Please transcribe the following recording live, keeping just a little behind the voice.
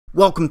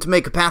Welcome to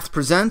Make a Path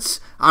Presents.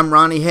 I'm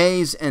Ronnie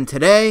Hayes, and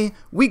today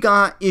we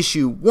got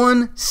issue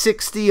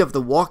 160 of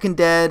The Walking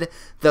Dead,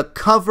 the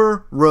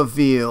cover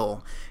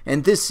reveal.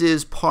 And this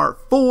is part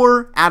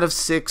 4 out of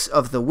 6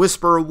 of the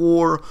Whisperer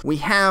War. We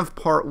have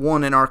part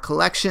 1 in our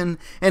collection,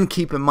 and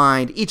keep in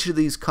mind, each of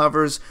these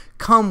covers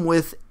come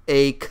with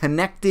a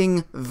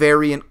connecting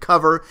variant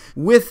cover.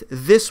 With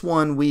this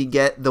one, we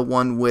get the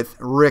one with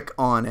Rick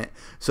on it.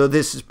 So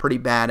this is pretty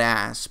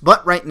badass.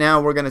 But right now,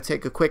 we're going to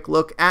take a quick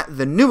look at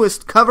the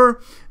newest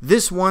cover.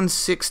 This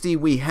 160,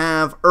 we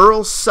have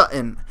Earl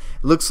Sutton.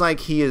 Looks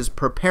like he is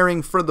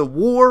preparing for the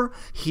war.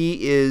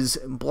 He is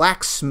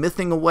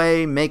blacksmithing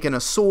away, making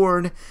a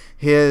sword.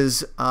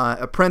 His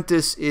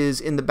apprentice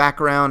is in the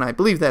background. I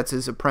believe that's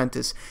his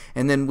apprentice.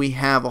 And then we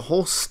have a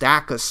whole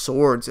stack of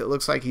swords. It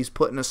looks like he's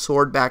putting a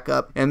sword back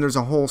up, and there's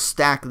a whole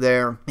stack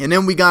there. And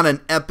then we got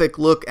an epic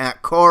look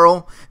at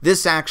Carl.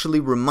 This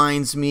actually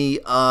reminds me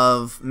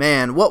of,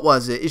 man, what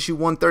was it? Issue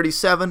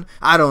 137?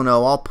 I don't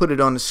know. I'll put it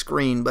on the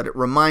screen, but it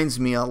reminds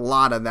me a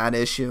lot of that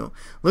issue.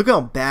 Look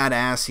how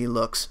badass he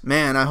looks.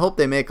 Man, I hope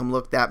they make him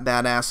look that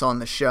badass on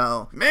the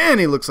show. Man,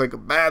 he looks like a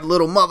bad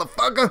little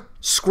motherfucker.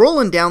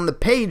 Scrolling down the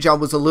page, I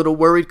was a little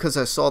worried because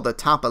I saw the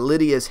top of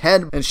Lydia's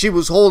head and she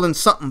was holding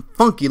something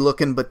funky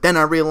looking, but then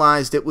I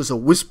realized it was a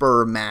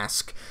Whisperer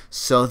mask.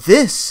 So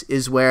this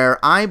is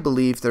where I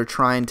believe they're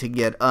trying to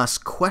get us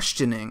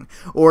questioning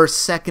or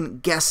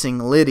second guessing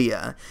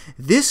Lydia.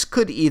 This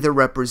could either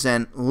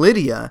represent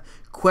Lydia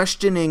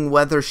questioning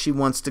whether she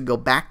wants to go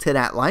back to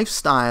that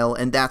lifestyle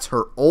and that's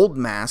her old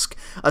mask,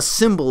 a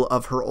symbol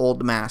of her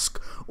old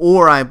mask,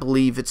 or I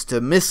believe it's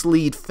to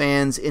mislead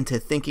fans into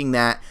thinking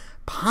that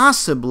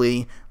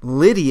possibly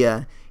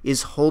Lydia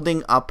is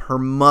holding up her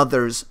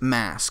mother's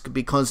mask,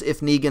 because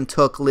if Negan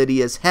took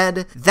Lydia's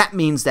head, that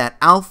means that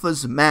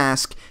Alpha's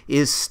mask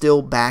is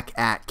still back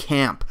at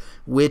camp,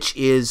 which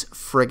is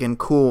friggin'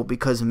 cool,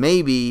 because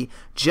maybe,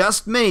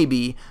 just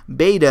maybe,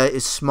 Beta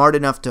is smart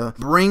enough to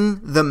bring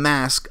the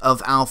mask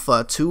of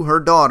Alpha to her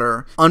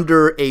daughter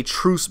under a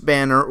truce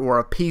banner or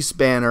a peace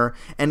banner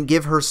and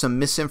give her some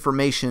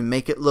misinformation,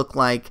 make it look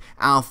like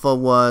Alpha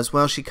was,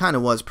 well, she kind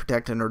of was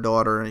protecting her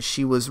daughter, and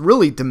she was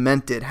really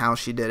demented how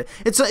she did it.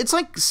 It's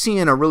like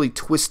seeing a really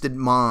twisted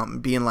mom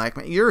being like,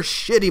 you're a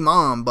shitty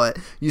mom, but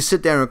you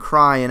sit there and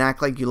cry and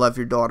act like you love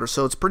your daughter,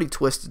 so it's pretty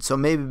twisted. So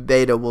maybe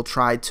Beta will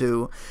try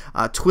to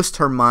twist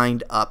her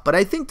mind up, but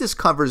I think this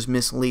cover is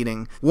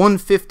misleading.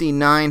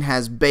 159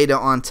 has Beta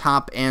on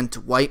top and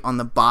Dwight on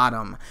the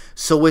bottom,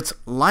 so it's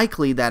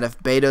likely that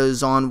if Beta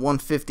is on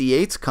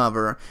 158's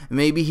cover,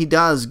 maybe he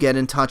does get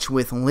in touch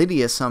with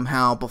Lydia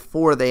somehow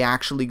before they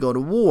actually go to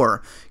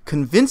war,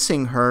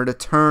 convincing her to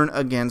turn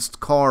against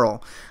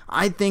Carl.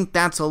 I think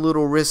that's a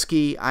little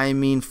risky, I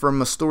mean, from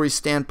a story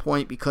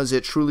standpoint, because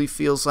it truly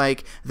feels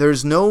like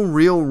there's no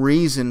real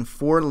reason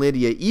for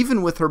Lydia,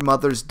 even with her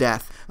mother's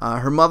death.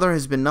 Her mother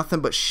has been nothing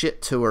but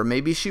shit to her.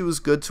 Maybe she was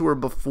good to her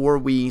before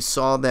we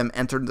saw them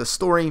enter the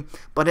story,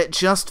 but it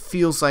just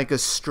feels like a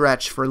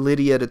stretch for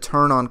Lydia to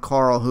turn on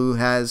Carl, who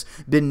has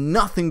been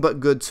nothing but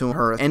good to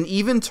her. And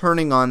even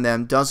turning on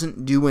them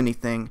doesn't do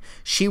anything.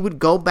 She would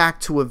go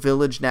back to a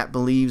village that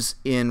believes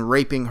in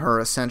raping her,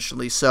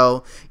 essentially.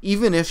 So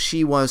even if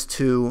she was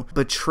to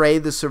betray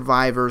the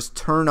survivors,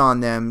 turn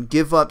on them,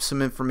 give up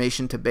some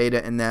information to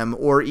Beta and them,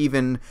 or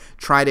even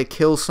try to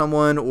kill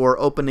someone or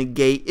open a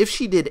gate, if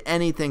she did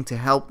anything to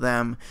help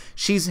them,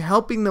 she's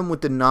helping them with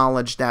the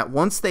knowledge that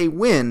once they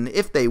win,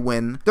 if they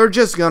win, they're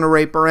just gonna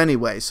rape her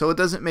anyway. So it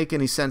doesn't make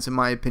any sense, in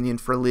my opinion,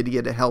 for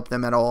Lydia to help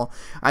them at all.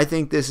 I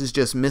think this is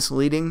just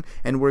misleading,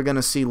 and we're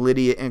gonna see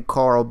Lydia and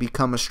Carl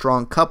become a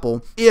strong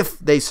couple if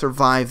they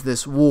survive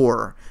this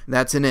war.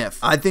 That's an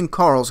if. I think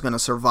Carl's gonna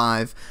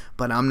survive,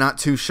 but I'm not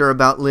too sure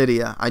about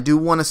Lydia. I do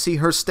want to see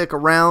her stick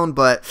around,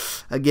 but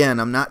again,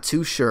 I'm not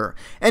too sure.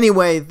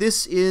 Anyway,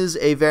 this is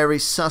a very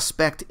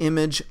suspect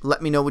image.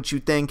 Let me know what you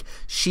think.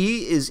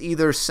 She is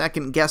either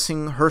second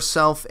guessing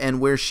herself and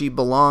where she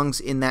belongs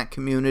in that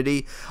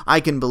community.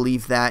 I can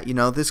believe that. You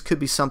know, this could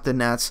be something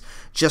that's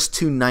just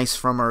too nice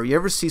from her. You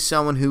ever see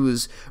someone who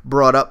is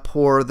brought up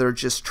poor, they're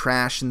just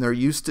trash and they're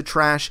used to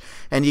trash,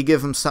 and you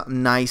give them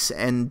something nice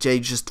and they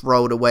just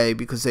throw it away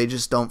because they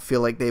just don't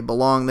feel like they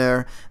belong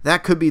there?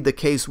 That could be the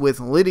case with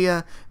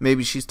Lydia.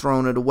 Maybe she's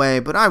throwing it away,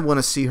 but I want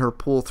to see her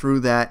pull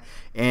through that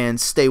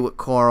and stay with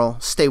Carl,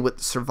 stay with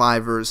the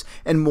survivors,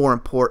 and more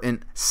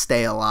important,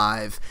 stay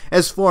alive.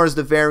 As far as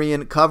the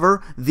variant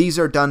cover, these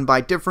are done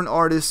by different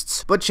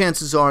artists, but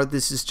chances are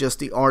this is just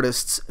the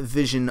artist's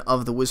vision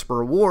of the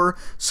Whisperer War,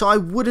 so I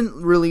wouldn't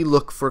really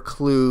look for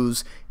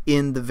clues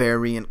in the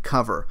variant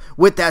cover.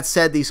 With that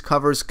said, these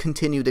covers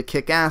continue to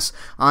kick ass.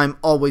 I'm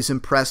always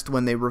impressed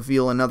when they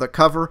reveal another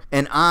cover,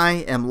 and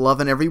I am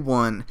loving every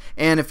one.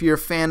 And if you're a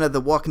fan of the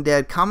Walking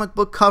Dead comic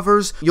book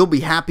covers, you'll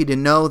be happy to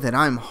know that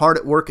I'm hard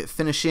at work at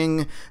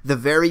finishing the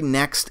very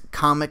next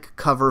comic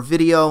cover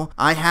video.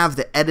 I have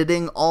the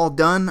editing all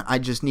done. I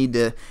just need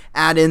to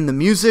add in the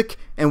music,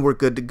 and we're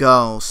good to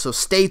go. So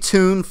stay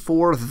tuned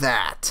for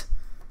that.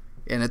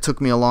 And it took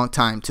me a long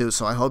time too,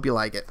 so I hope you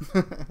like it.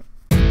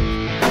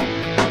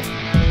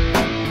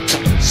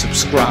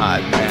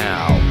 subscribe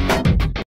now.